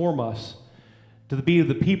us and form us to be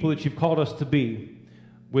the people that you've called us to be,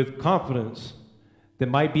 with confidence that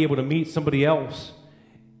might be able to meet somebody else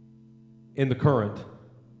in the current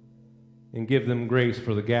and give them grace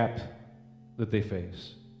for the gap that they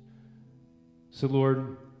face. So,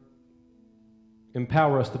 Lord,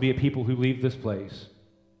 empower us to be a people who leave this place,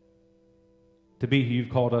 to be who you've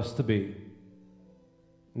called us to be,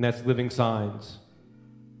 and that's living signs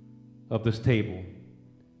of this table.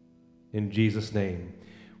 In Jesus' name.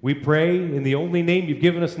 We pray in the only name you've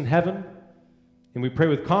given us in heaven, and we pray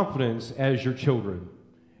with confidence as your children.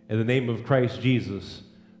 In the name of Christ Jesus,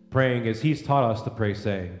 praying as he's taught us to pray,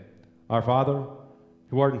 saying, Our Father,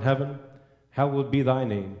 who art in heaven, hallowed be thy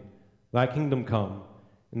name. Thy kingdom come,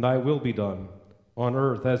 and thy will be done, on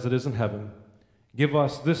earth as it is in heaven. Give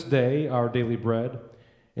us this day our daily bread,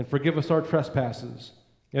 and forgive us our trespasses,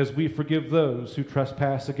 as we forgive those who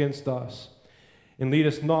trespass against us. And lead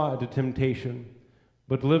us not into temptation,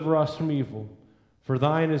 but deliver us from evil. For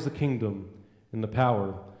thine is the kingdom, and the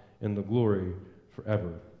power, and the glory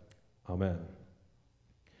forever. Amen.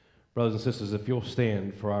 Brothers and sisters, if you'll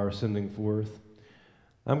stand for our sending forth.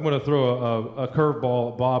 I'm going to throw a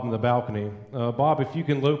curveball at Bob in the balcony. Bob, if you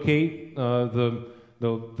can locate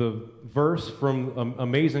the verse from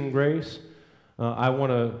Amazing Grace, I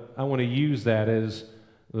want to use that as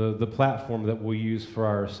the platform that we'll use for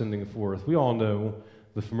our sending forth. We all know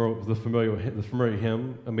the familiar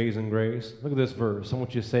hymn, Amazing Grace. Look at this verse. I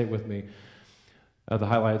want you to say it with me. The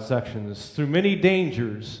highlighted section is, through many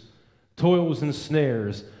dangers, toils and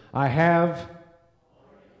snares,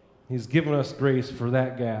 He's given us grace for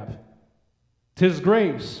that gap. 'Tis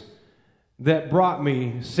grace that brought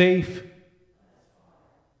me safe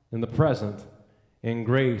in the present, and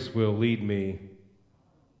grace will lead me.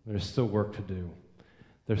 There's still work to do.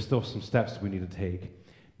 There's still some steps we need to take.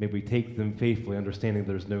 May we take them faithfully, understanding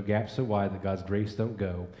there's no gap so wide that God's grace don't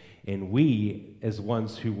go. And we, as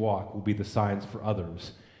ones who walk, will be the signs for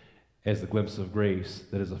others as the glimpse of grace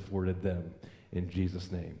that is afforded them. In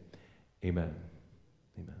Jesus' name, amen.